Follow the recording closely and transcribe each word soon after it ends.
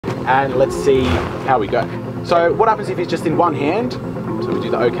and let's see how we go. So what happens if it's just in one hand? So we do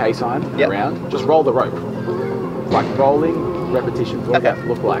the OK sign around. Just roll the rope. Like rolling repetitions. What does that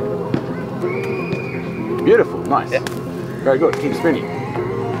look like? Beautiful, nice. Very good, keep spinning.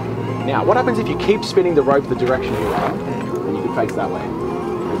 Now, what happens if you keep spinning the rope the direction you are, and you can face that way,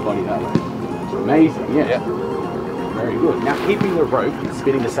 your body that way? Amazing, Very good. Now, keeping the rope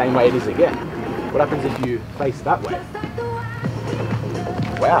spinning the same way it is again. What happens if you face that way?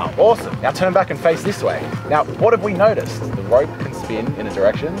 Wow, awesome. Now turn back and face this way. Now, what have we noticed? The rope can spin in a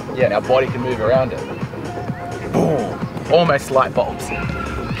direction, and our body can move around it. Boom, almost light bulbs.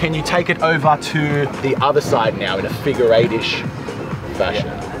 Can you take it over to the other side now in a figure 8-ish fashion?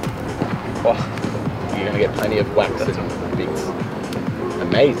 Oh, you're gonna get plenty of whacks and beats.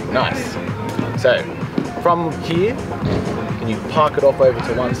 Amazing, nice. So, from here, can you park it off over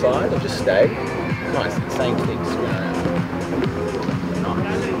to one side or just stay? Nice, same thing, spin around.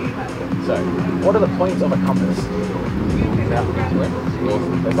 So, what are the points of a compass? South, west, north.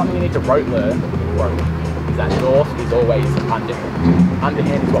 There's something you need to rote learn. Is that north is always underhand.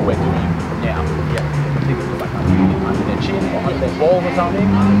 Underhand is what we're doing now. Think of it like under their chin or under their balls or something.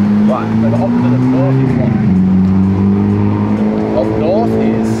 Right, so the opposite of north is what? Of north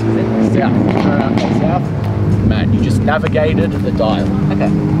is south. South. Man, you just navigated the dial.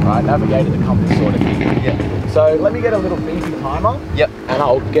 Right, navigated the compass sort of thing. So let me get a little beefy timer. And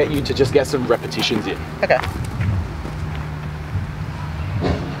I'll get you to just get some repetitions in.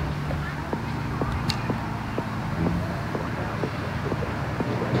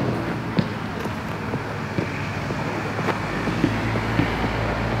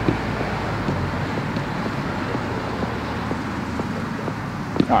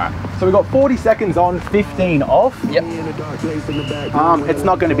 Alright, so we've got 40 seconds on, 15 off. It's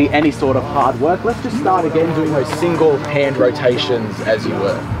not going to be any sort of hard work. Let's just start again doing those single hand rotations as you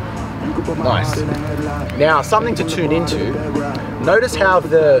were. Nice. Now, something to tune into. Notice how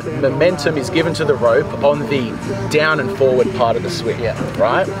the momentum is given to the rope on the down and forward part of the swing,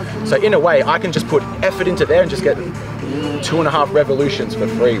 right? So in a way, I can just put effort into there and just get 2.5 revolutions for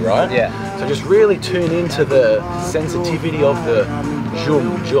free, right? So just really tune into the sensitivity of the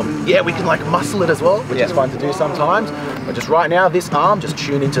zoom, zoom. Yeah, we can like muscle it as well, which is fun to do sometimes. But just right now, this arm, just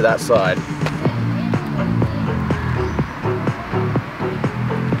tune into that side.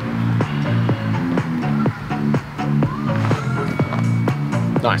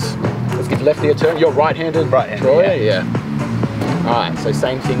 Nice. Let's give lefty a turn. You're right-handed, Troy? Yeah. All right, so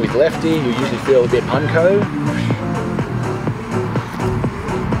same thing with lefty. You usually feel a bit unco.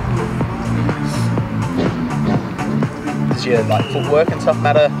 Does your like footwork and stuff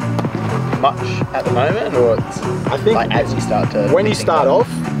matter much at the moment, or it's I think like as you start to when you start off,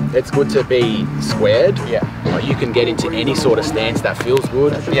 it's good to be squared. Like you can get into any sort of stance that feels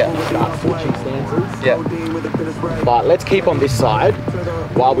good. Start switching stances. But let's keep on this side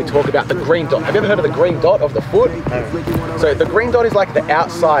while we talk about the green dot. Have you ever heard of the green dot of the foot? No. So the green dot is like the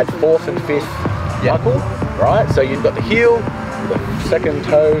outside 4th and 5th knuckle, right? So you've got the heel, the second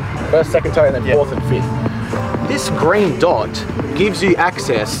toe, first, second toe, and then 4th and 5th. This green dot gives you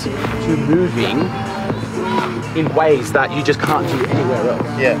access to moving in ways that you just can't do anywhere else.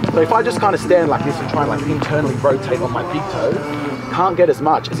 So if I just kind of stand like this and try and like internally rotate on my big toe, can't get as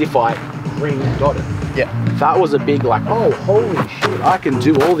much as if I green dotted. That was a big like, oh, holy shit, I can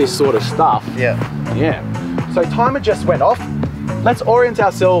do all this sort of stuff. So timer just went off. Let's orient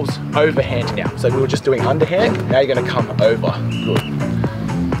ourselves overhand now. So we were just doing underhand, now you're gonna come over. Good.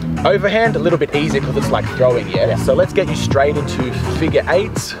 Overhand, a little bit easier because it's like throwing, So let's get you straight into figure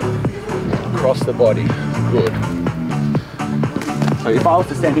 8s across the body. Good. So if I was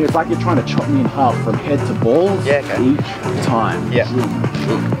to stand here, it's like you're trying to chop me in half from head to balls each time.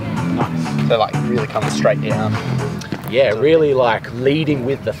 Nice. So like really coming straight down. Really like leading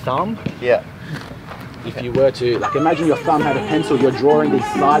with the thumb. If you were to, like imagine your thumb had a pencil, you're drawing these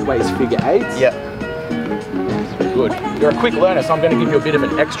sideways figure 8s. Good. You're a quick learner, so I'm going to give you a bit of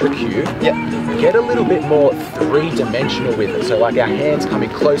an extra cue. Get a little bit more 3-dimensional with it. So like our hands coming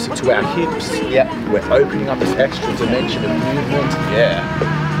closer to our hips. We're opening up this extra dimension of movement.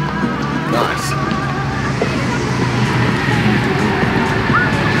 Nice.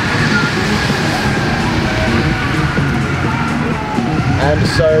 And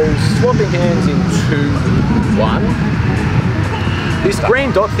so swapping hands in 2, 1. This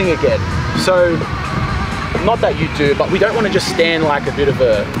green dot thing again. So not that you do, but we don't want to just stand like a bit of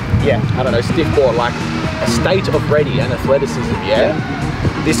a, I don't know, stiff board, like a state of ready and athleticism,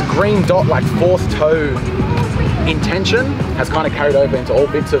 This green dot, like 4th toe intention has kind of carried over into all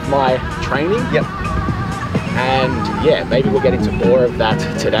bits of my training. And yeah, maybe we'll get into more of that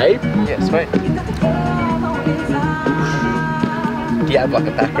today. Yeah, sweet. Do you have like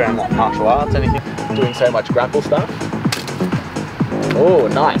a background like martial arts, anything? Doing so much grapple stuff. Oh,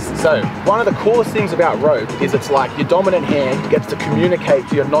 nice. So one of the coolest things about rope is it's like your dominant hand gets to communicate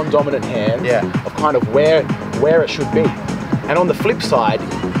to your non-dominant hand of kind of where it should be. And on the flip side,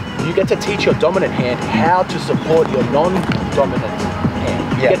 you get to teach your dominant hand how to support your non-dominant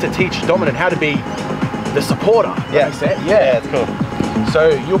hand. You get to teach dominant how to be the supporter. That makes sense? Yeah, it's cool. So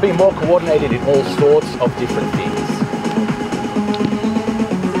you'll be more coordinated in all sorts of different things.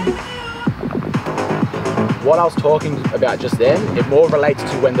 What I was talking about just then, it more relates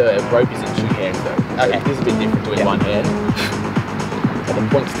to when the rope is in two hands though. Okay. This is a bit different doing one hand. And the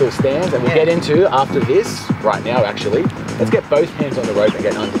point still stands, and we'll get into, after this, right now actually, let's get both hands on the rope and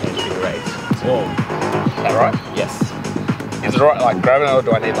get underhand figure eights. Whoa. Is that right? Yes. Is it right like grabbing it, or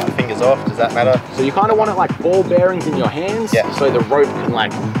do I need like fingers off? Does that matter? So you kind of want it like ball bearings in your hands, so the rope can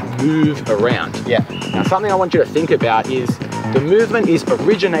like move around. Yeah. Now something I want you to think about is the movement is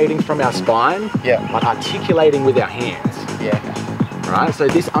originating from our spine, but articulating with our hands. Right, so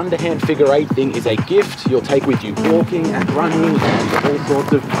this underhand figure eight thing is a gift you'll take with you walking and running and all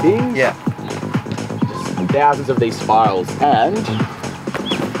sorts of things. Just thousands of these spirals, and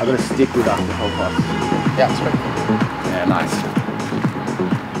I'm going to stick with us to help us. Yeah, sweet. Yeah, nice.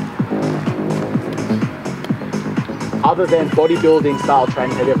 Other than bodybuilding style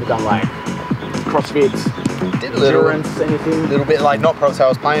training, have you ever done like CrossFit? Did a little, anything? A little bit like not pro. So I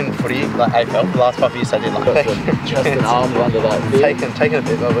was playing footy like AFL. The last 5 years I did like just an arm under that thing. Taking a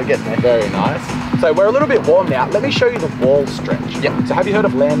bit, but we're getting there. Very nice. So we're a little bit warm now. Let me show you the wall stretch. Yep. So have you heard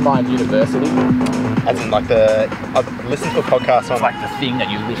of Landmine University? As in like I listened to a podcast on... It's like the thing that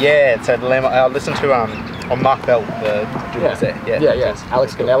you lift. Yeah, so I listened to on Mark Bell, the Yeah.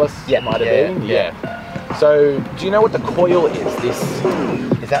 Alex Canellis might have been. Yeah. So do you know what the coil is?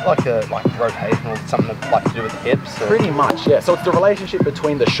 Is that like a rotational, something like to do with the hips? Or? Pretty much, yeah. So it's the relationship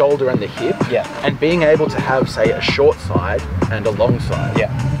between the shoulder and the hip. Yeah. And being able to have, say, a short side and a long side.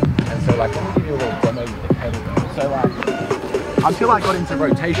 Yeah. And so like, I'll give you a little demo with the kettlebell. So like, until I got into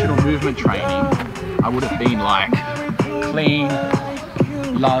rotational movement training, I would have been like clean,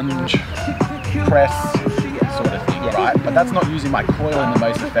 lunge, press, sort of thing, right? But that's not using my coil in the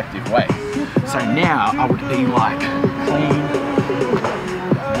most effective way. So now I would be like clean,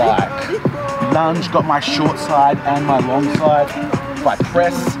 like lunge, got my short side and my long side. If I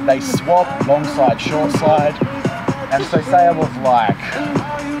press, they swap, long side, short side. And so say I was like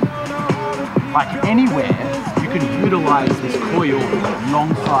anywhere, you can utilize this coil,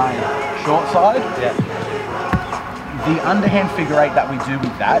 long side, short side. Yeah. The underhand figure eight that we do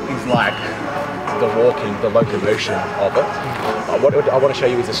with that is like the walking, the locomotion of it. What I want to show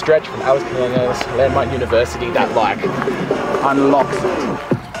you is a stretch from Alex Canellis, Landmine University that like unlocks it.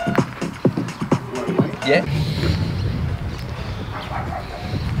 Yeah.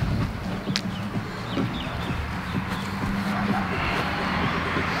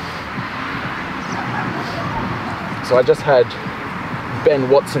 So I just had Ben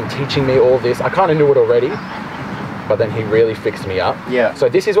Watson teaching me all this. I kind of knew it already, but then he really fixed me up. Yeah. So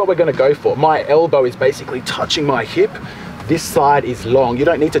this is what we're going to go for. My elbow is basically touching my hip. This side is long. You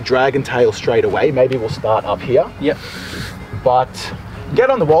don't need to drag and tail straight away. Maybe we'll start up here. Yep. But get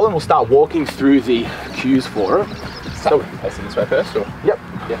on the wall and we'll start walking through the cues for it. So facing this way first, or? Yep.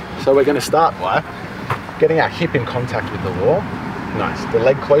 Yeah. So we're going to start by getting our hip in contact with the wall. Nice. The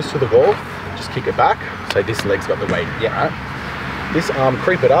leg close to the wall. Just kick it back. So this leg's got the weight. Yeah. Right? This arm,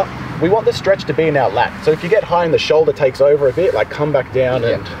 creep it up. We want the stretch to be in our lat. So if you get high and the shoulder takes over a bit, like come back down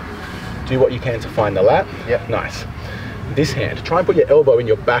and do what you can to find the lat. Yeah. Nice. This hand, try and put your elbow in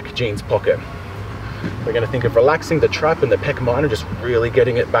your back jeans pocket. We're going to think of relaxing the trap and the pec minor, just really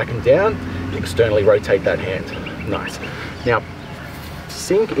getting it back and down. Externally rotate that hand. Nice. Now,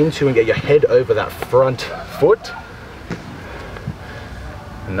 sink into and get your head over that front foot.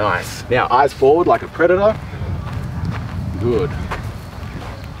 Nice. Now, eyes forward like a predator. Good.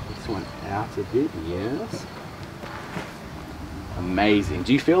 This one out a bit, yes. Amazing.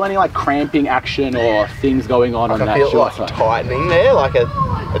 Do you feel any like cramping action or things going on that feel short like side? tightening there,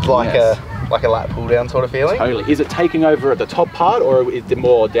 it's like a lat pull down sort of feeling. Totally. Is it taking over at the top part or is it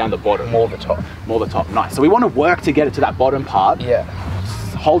more down the bottom? More the top. More the top. Nice. So we want to work to get it to that bottom part. Yeah.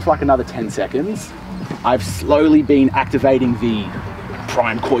 Hold for like another 10 seconds. I've slowly been activating the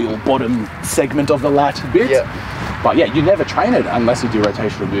prime coil bottom segment of the lat bit. Yeah. But yeah, you never train it unless you do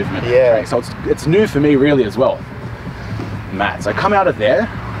rotational movement. Yeah. Training. So it's new for me really as well. Matt, so come out of there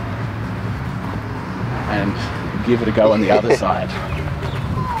and give it a go on the other side.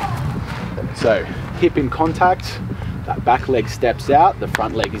 So hip in contact, that back leg steps out, the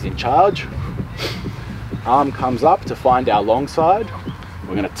front leg is in charge. Arm comes up to find our long side.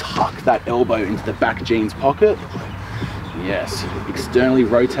 We're gonna tuck that elbow into the back jeans pocket. Yes, externally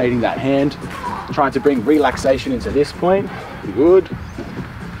rotating that hand, trying to bring relaxation into this point. Good.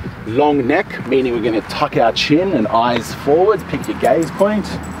 Long neck, meaning we're gonna tuck our chin and eyes forwards, pick your gaze point.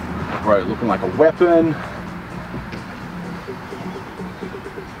 Bro, looking like a weapon.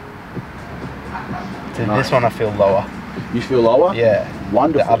 Dude, this one I feel lower. You feel lower? Yeah.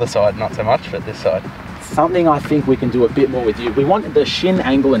 Wonderful. The other side, not so much, but this side. Something I think we can do a bit more with you. We want the shin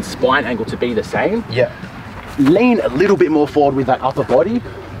angle and spine angle to be the same. Yeah. Lean a little bit more forward with that upper body.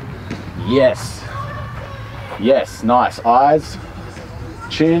 Yes. Yes, nice. Eyes,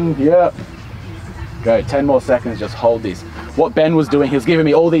 chin, yeah. Go, 10 more seconds, just hold this. What Ben was doing, he was giving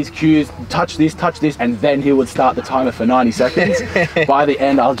me all these cues, touch this, and then he would start the timer for 90 seconds. By the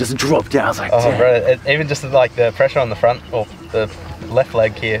end, I'll just drop down. I was like, damn. Bro, even just like the pressure on the front, or the left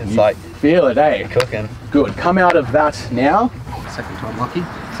leg here, it's like, feel it, eh? Cooking. Good, come out of that now. Second time lucky.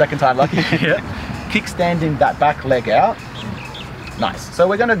 Second time lucky, yeah. Kickstanding that back leg out. Nice. So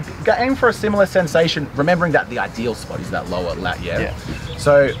we're gonna aim for a similar sensation, remembering that the ideal spot is that lower lat, yeah?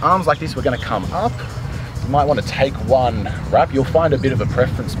 So arms like this, we're gonna come up. You might want to take one wrap. You'll find a bit of a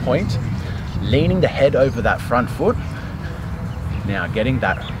preference point. Leaning the head over that front foot. Now getting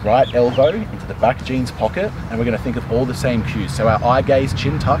that right elbow into the back jeans pocket, and we're gonna think of all the same cues. So our eye gaze,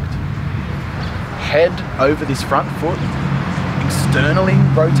 chin tucked. Head over this front foot. Externally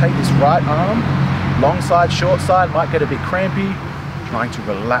rotate this right arm. Long side, short side, might get a bit crampy. Trying to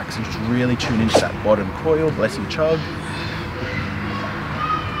relax and just really tune into that bottom coil. Bless you, chug.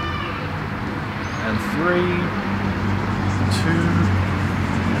 And 3, 2,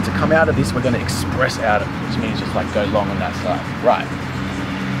 and to come out of this, we're going to express out of it, which means just like go long on that side. Right.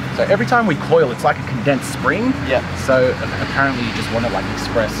 So every time we coil, it's like a condensed spring. Yeah. So apparently you just want to like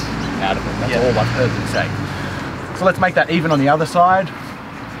express out of it. That's all I've heard them say. So let's make that even on the other side.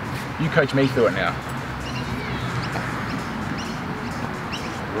 You coach me through it now.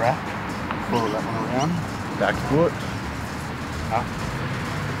 Wrap, pull that one around. Back foot. Up.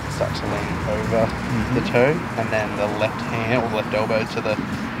 Start to lean over the toe, and then the left hand or left elbow to the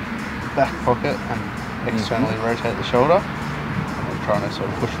back pocket, and externally rotate the shoulder, and then trying to sort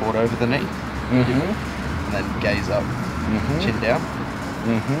of push forward over the knee, and then gaze up, chin down.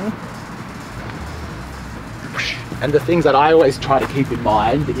 And the things that I always try to keep in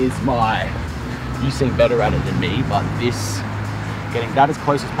mind is you seem better at it than me, but this, getting that as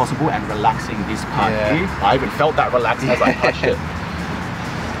close as possible and relaxing this part here. I even felt that relaxing as I touched it.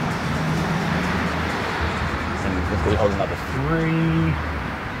 We hold another 3,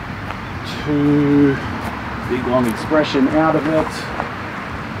 2, big long expression out of it.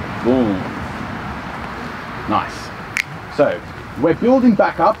 Boom. Nice. So we're building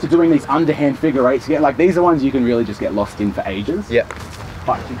back up to doing these underhand figure eights again. Like these are ones you can really just get lost in for ages. Yeah.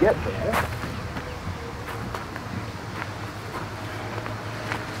 But to get there,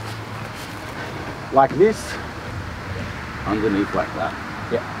 like this, underneath like that.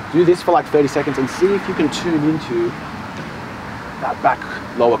 Yeah. Do this for like 30 seconds and see if you can tune into that back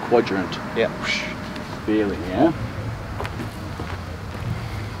lower quadrant. Yeah. Feeling, yeah?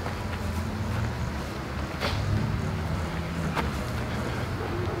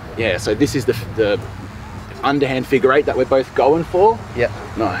 Yeah, so this is the underhand figure eight that we're both going for. Yeah.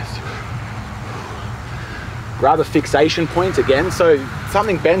 Nice. Grab a fixation point again. So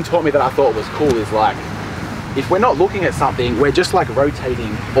something Ben taught me that I thought was cool is like, if we're not looking at something, we're just like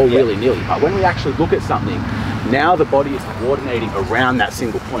rotating all willy-nilly. But when we actually look at something, now the body is coordinating around that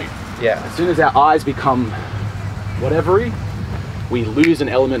single point. Yeah. As soon as our eyes become whatevery, we lose an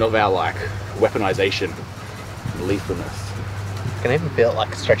element of our like weaponization, lethalness. You can even feel it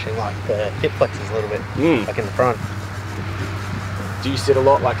like stretching like the hip flexors a little bit, like in the front. Do you sit a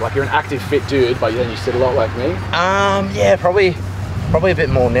lot like you're an active fit dude, but then you sit a lot like me? Yeah, probably a bit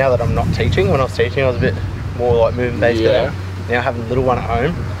more now that I'm not teaching. When I was teaching, I was a bit more like movement based. Yeah. Now having a little one at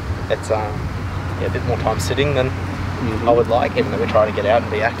home, it's a bit more time sitting than I would like, even though we try to get out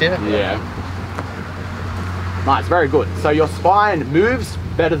and be active. Yeah. Nice, very good. So your spine moves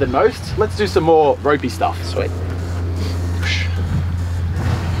better than most. Let's do some more ropey stuff. Sweet.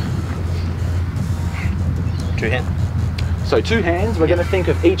 Two hands. So 2 hands, we're going to think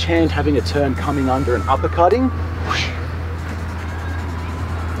of each hand having a turn coming under and uppercutting.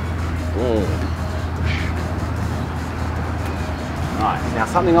 Nice. Now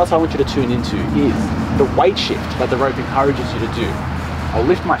something else I want you to tune into is the weight shift that the rope encourages you to do. I'll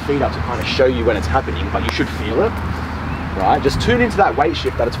lift my feet up to kind of show you when it's happening, but you should feel it, right? Just tune into that weight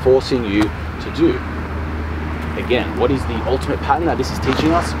shift that it's forcing you to do. again, what is the ultimate pattern that this is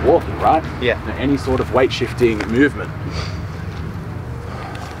teaching us? Walking, right? Yeah. Any sort of weight shifting movement.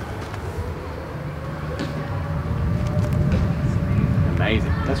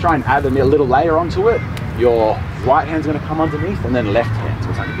 Amazing. Let's try and add a little layer onto it. Your right hand's going to come underneath, and then left hand. So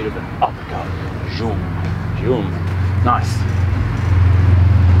it's like a bit of an uppercut. Zoom, zoom. Nice.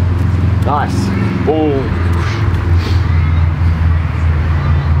 Nice. Boom.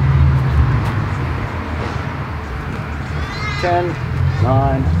 10,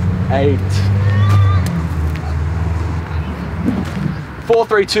 9, 8. 4,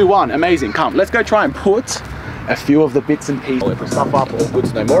 3, 2, 1. Amazing. Come, let's go try and put a few of the bits and pieces. If we stuff up, all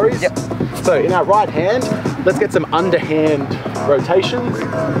goods, no worries. Yep. So in our right hand, let's get some underhand rotations.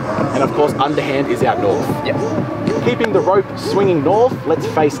 And of course, underhand is our north. Yep. Keeping the rope swinging north, let's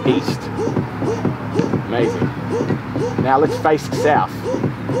face east. Amazing. Now let's face south.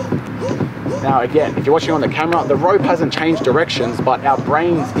 Now again, if you're watching on the camera, the rope hasn't changed directions, but our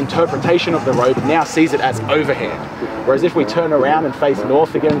brain's interpretation of the rope now sees it as overhand. Whereas if we turn around and face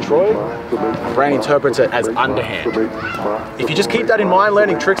north again, Troy, our brain interprets it as underhand. If you just keep that in mind,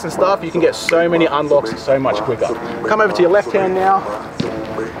 learning tricks and stuff, you can get so many unlocks so much quicker. Come over to your left hand now.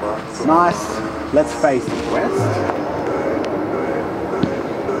 Nice. Let's face west.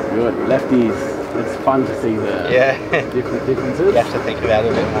 Good. Lefties. It's fun to see the differences. You have to think about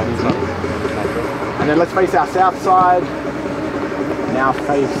it a bit more. And then let's face our south side. Now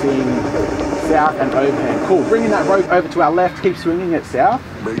facing south and overhand. Cool. Bringing that rope over to our left. Keep swinging it south.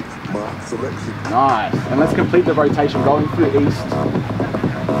 Nice. And let's complete the rotation going through east.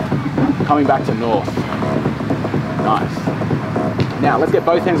 Coming back to north. Nice. Now let's get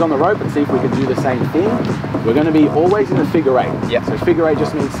both hands on the rope and see if we can do the same thing. We're going to be always in the figure eight. Yep. So figure eight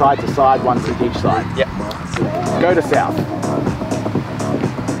just means side to side, one tick each side. Yep. Go to south.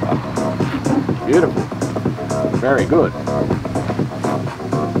 Beautiful. Very good.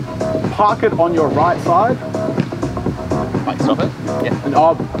 Park it on your right side. Like stop it? Yeah. And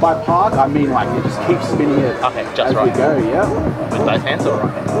by park, I mean like you just keep spinning it just as right. we go, yeah? With both hands or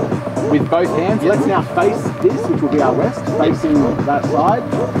right hand? With both hands. Let's now face this, which will be our west, facing that side,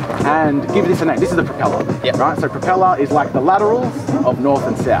 and give this a name. This is the propeller, right? So propeller is like the laterals of north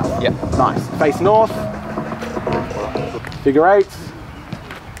and south. Yep. Nice. Face north, figure eight.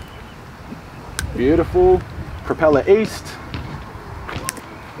 Beautiful. Propeller east.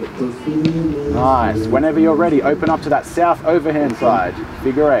 Nice. Whenever you're ready, open up to that south overhand side.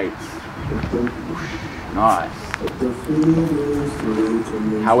 Figure eight. Nice.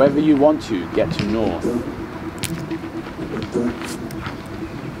 However you want to get to north.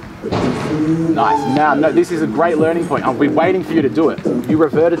 Nice. Now, no, this is a great learning point. I've been waiting for you to do it. You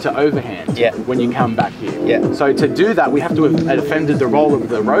reverted to overhand when you come back here. Yeah. So to do that, we have to have offended the roll of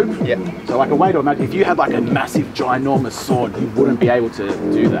the rope. Yeah. So like a way to imagine, if you had like a massive, ginormous sword, you wouldn't be able to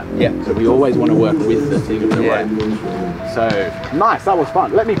do that. Yeah. So we always want to work with the thing of the rope. So nice, that was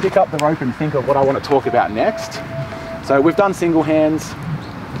fun. Let me pick up the rope and think of what I want to talk about next. So we've done single hands.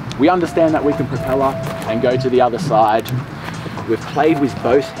 We understand that we can propeller and go to the other side. We've played with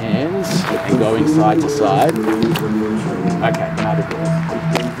both hands and going side to side. Okay,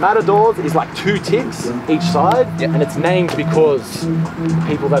 matadors. Matadors is like 2 ticks each side, and it's named because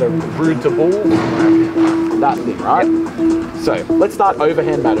people that are rude to bulls, that thing, right? So let's start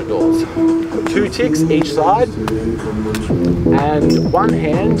overhand matadors. 2 ticks each side, and one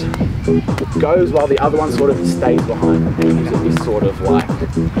hand goes while the other one sort of stays behind. And you use this sort of like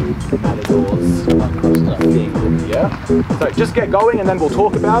matadors thing, yeah? So just get going and then we'll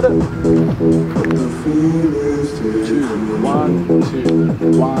talk about it. 2, 1,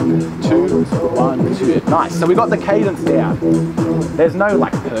 2, 1, 2, 1, 2. Nice, so we got the cadence down. There's no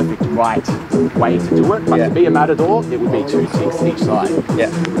like perfect right way to do it, but to be a matador, it would be 2 ticks each side.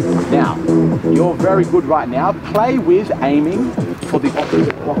 Yeah. Now, you're very good right now. Play with aiming for the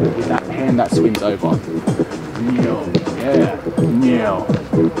opposite pocket with that hand that swings over. Yeah.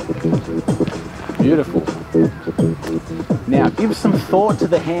 Beautiful. Now, give some thought to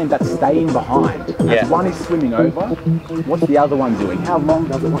the hand that's staying behind. As one is swimming over, what's the other one doing? How long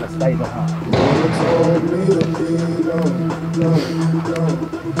does it want to stay behind?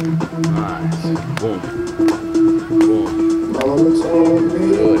 Nice. Boom. Boom.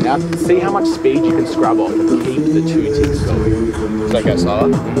 Good. Now, see how much speed you can scrub off and keep the 2 ticks going. So go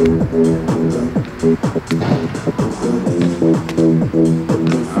slower.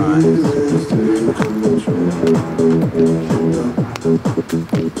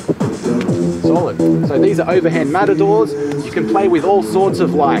 Solid. So these are overhand matadors. You can play with all sorts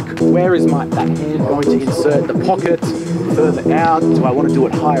of like, where is that hand going to insert the pocket? further out? Do I want to do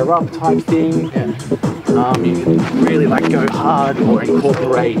it higher up type thing? You can really like go hard or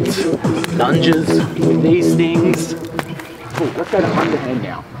incorporate lunges with these things. Cool, let's go to underhand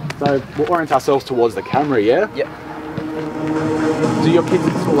now. So we'll orient ourselves towards the camera, yeah? Yep. Do your kids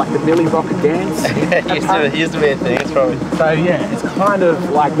at school like the Millie Rocker dance? It used to be a thing, it's probably. So yeah, it's kind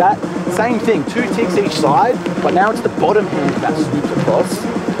of like that. Same thing, 2 ticks each side, but now it's the bottom hand that swoops across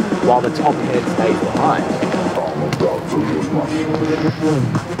while the top hand stays behind.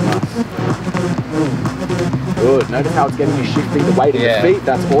 Good, notice how it's getting you shifting the weight of the feet,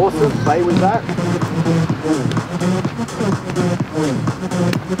 that's awesome, play with that.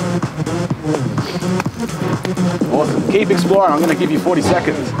 Awesome, keep exploring, I'm going to give you 40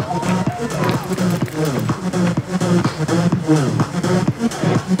 seconds.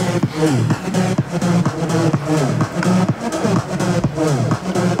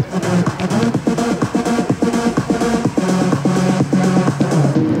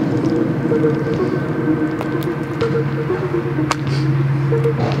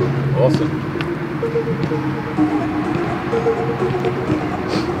 Awesome.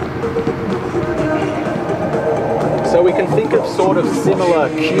 So we can think of sort of similar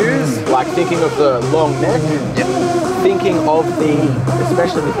cues, like thinking of the long neck, thinking of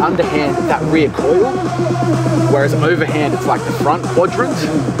especially with underhand, that rear coil, whereas overhand it's like the front quadrant,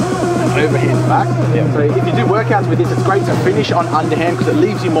 and overhand back. So if you do workouts with this, it's great to finish on underhand because it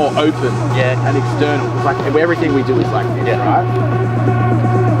leaves you more open and external. It's like everything we do is like this, right?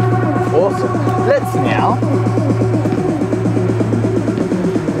 Awesome.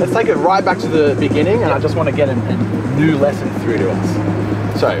 Let's take it right back to the beginning, and I just want to get a new lesson through to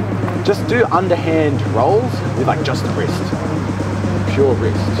us. So, just do underhand rolls with like just the wrist, pure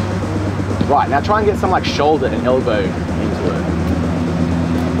wrist. Right, now try and get some like shoulder and elbow into it.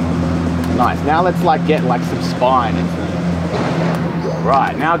 Nice, now let's like get like some spine into it.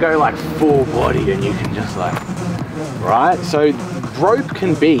 Right, now go like full body and you can just like, right? So rope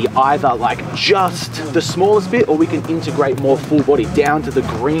can be either like just the smallest bit, or we can integrate more full body down to the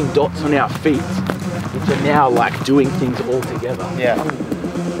green dots on our feet, which are now like doing things all together.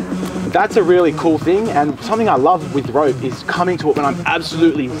 That's a really cool thing, and something I love with rope is coming to it when I'm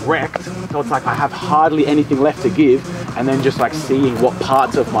absolutely wrecked, so it's like I have hardly anything left to give, and then just like seeing what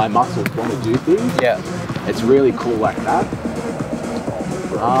parts of my muscles want to do things. It's really cool like that.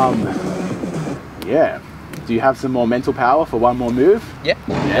 Do you have some more mental power for one more move?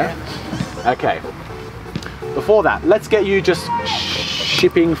 Okay. Before that, let's get you just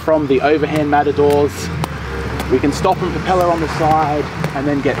shipping from the overhand matadors. We can stop and propeller on the side and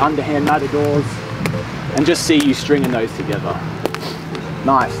then get underhand matadors and just see you stringing those together.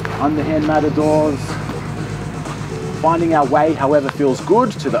 Nice, underhand matadors. Finding our way however feels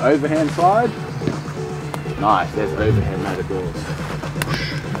good to the overhand side. Nice, there's overhand matadors.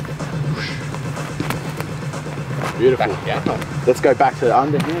 Beautiful. Let's go back to the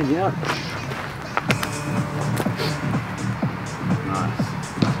underhand, Nice.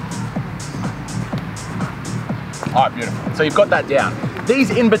 All right, beautiful. So you've got that down.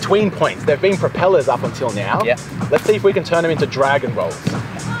 These in-between points, they've been propellers up until now. Let's see if we can turn them into dragon rolls.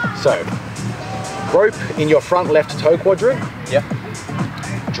 So, rope in your front left toe quadrant.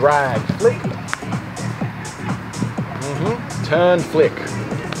 Drag, flick. Turn, flick.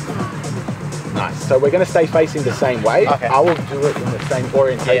 Nice. So we're going to stay facing the same way. I will do it in the same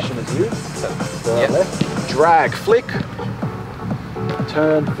orientation as you. So left. Drag, flick.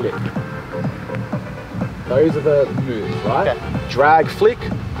 Turn, flick. Those are the moves, right? Drag, flick,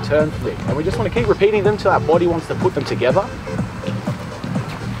 turn, flick. And we just want to keep repeating them till our body wants to put them together.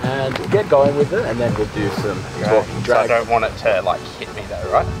 And we'll get going with it, and then we'll do some talking. So I don't want it to like hit me though,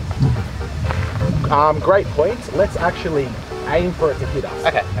 right? Great point. Let's actually aim for it to hit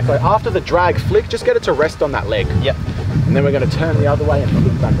us. So after the drag flick, just get it to rest on that leg. And then we're going to turn the other way and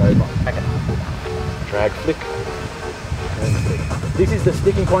flick back over. Drag flick. Turn flick. This is the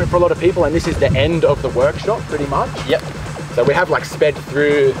sticking point for a lot of people, and this is the end of the workshop pretty much. So we have like sped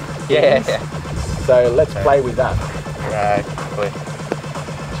through things. So let's play with that. Drag flick.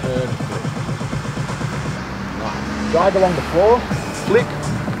 Turn flick. Nice. Drag along the floor. Flick.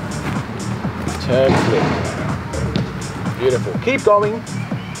 Turn flick. Beautiful. Keep going.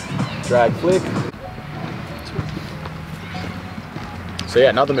 Drag, flick. So yeah,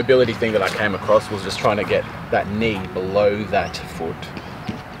 another mobility thing that I came across was just trying to get that knee below that foot.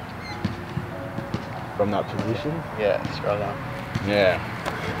 From that position. Scroll down.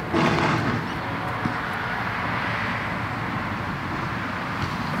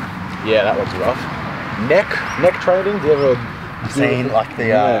 Yeah, that was rough. Neck training, do you ever seen like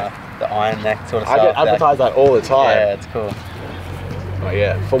the the iron neck sort of I stuff. get advertised that all the time. Yeah, it's cool. Oh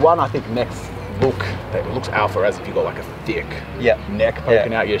yeah. For one, I think necks looks alpha, as if you got like a thick neck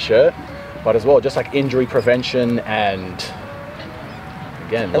poking out your shirt. But as well, just like injury prevention and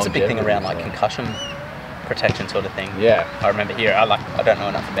again, that's a big thing longevity. around like concussion protection sort of thing. Yeah. I remember here. I don't know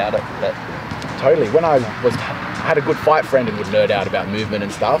enough about it, but totally. When I had a good fight friend and would nerd out about movement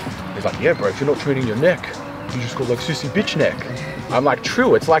and stuff, he's like, yeah, bro, if you're not training your neck, you just got like sissy bitch neck. I'm like,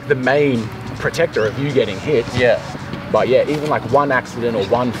 true. It's like the main protector of you getting hit. yeah. But yeah, even like one accident or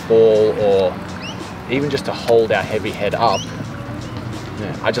one fall, or even just to hold our heavy head up.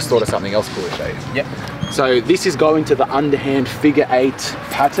 Yeah, I just thought of something else cool to show you. Yep. So this is going to the underhand figure 8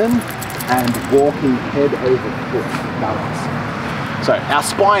 pattern and walking head over foot balance. So our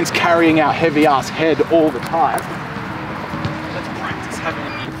spine's carrying our heavy ass head all the time. Let's practice having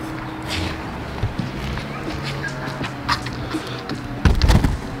it.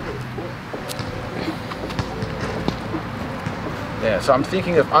 Yeah, so I'm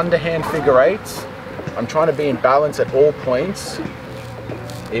thinking of underhand figure 8s. I'm trying to be in balance at all points,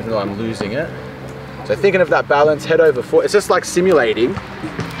 even though I'm losing it. So thinking of that balance, head over foot, it's just like simulating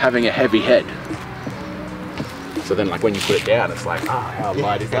having a heavy head. So then like when you put it down, it's like, ah, how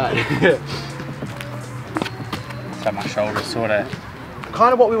light is that? So my shoulders sort of...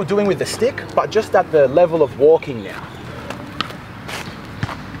 Kind of what we were doing with the stick, but just at the level of walking now.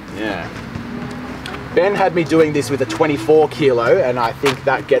 Yeah. Ben had me doing this with a 24 kilo, and I think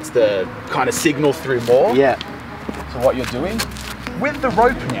that gets the kind of signal through more. Yeah. So what you're doing with the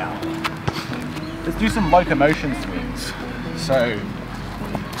rope now, let's do some locomotion swings. So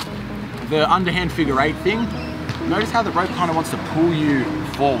the underhand figure 8 thing, notice how the rope kind of wants to pull you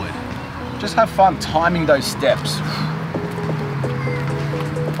forward. Just have fun timing those steps.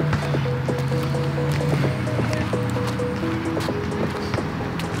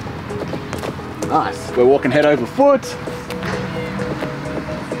 Nice. We're walking head over foot.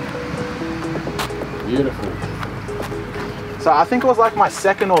 Beautiful. So I think it was like my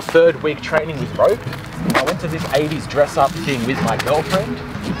 2nd or 3rd week training with rope. I went to this 80s dress up thing with my girlfriend.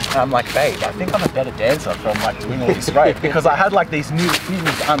 And I'm like, babe, I think I'm a better dancer from like doing all this rope, because I had like these new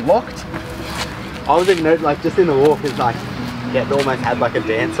things unlocked. I was in like just in the walk, it's like it almost had like a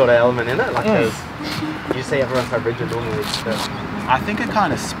dance sort of element in it. Like you see everyone so rigid normally. I think it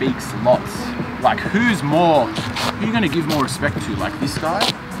kind of speaks lots. Like who's you gonna give more respect to? Like this guy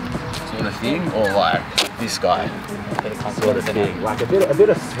sort of thing, or like this guy sort of thing? Like a bit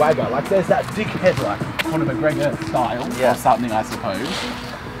of swagger. Like there's that dickhead like Conor McGregor style or something, I suppose.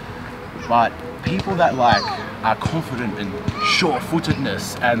 But people that like are confident and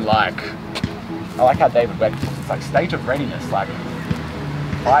sure-footedness and like, I like how David Weck, it's like state of readiness, like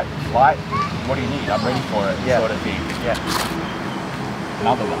fight, flight, what do you need? I'm ready for it, sort of thing. Yeah.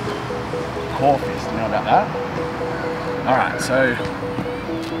 Another one. Core fist, you know about that? Alright, so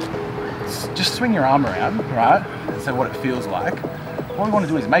just swing your arm around, right? So what it feels like. What we want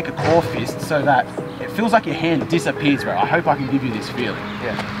to do is make a core fist so that it feels like your hand disappears, bro. I hope I can give you this feeling.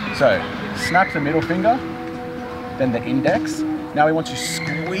 Yeah. So snap the middle finger, then the index. Now we want to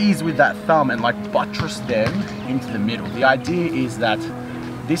squeeze with that thumb and like buttress them into the middle. The idea is that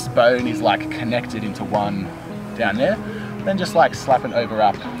this bone is like connected into one down there. Then just like slap and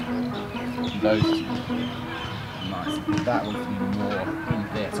overwrap those two. Nice. That will be more in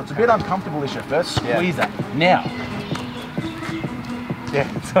there. So it's a bit uncomfortable-ish at first. Squeeze that. Now. Yeah.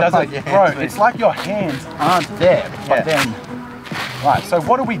 Does it, bro, it's like your hands aren't there. But then, right, so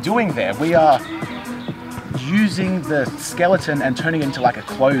what are we doing there? We are using the skeleton and turning it into like a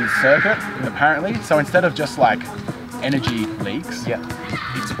closed circuit, apparently. So instead of just like energy leaks,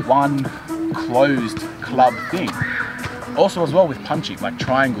 it's one closed club thing. Also as well with punching, like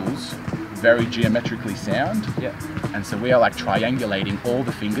triangles, very geometrically sound. And so we are like triangulating all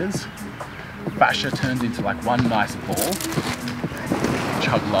the fingers. Fascia turns into like one nice ball.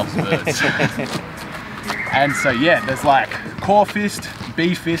 Chug loves birds. And so yeah, there's like core fist,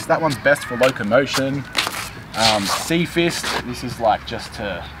 B fist, that one's best for locomotion. C fist, this is like just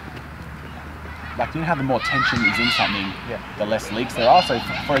to, like, you know how the more tension is in something, the less leaks there are. So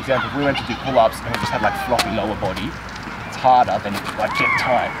for example, if we went to do pull-ups and we just had like floppy lower body, it's harder than if you like get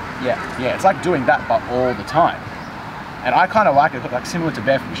tight. Yeah, it's like doing that but all the time. And I kind of like it, like similar to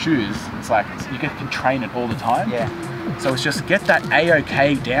barefoot shoes, it's like you can train it all the time. So it's just get that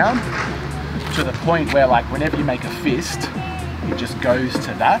A-OK down to the point where like whenever you make a fist, it just goes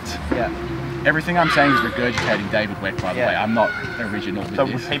to that. Everything I'm saying is regurgitating David Weck, by the way. I'm not original with this. So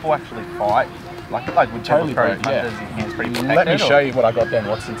would people actually fight? Like would totally, bro, hands pretty protected? Let me show you what I got Ben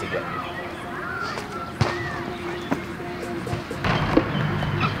Watson to get me.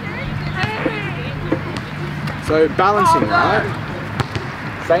 So balancing, right?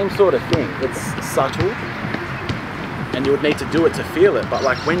 Same sort of thing. It's subtle, and you would need to do it to feel it. But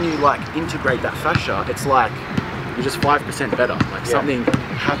like when you like integrate that fascia, it's like you're just 5% better. Like something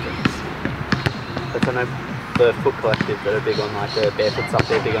happens. That's I know the Foot Collective that are big on like the barefoot stuff.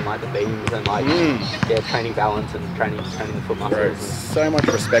 They're big on like the beams and like training balance and training the foot muscles. Bro, so much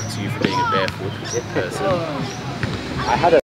respect to you for being a barefoot person. I had a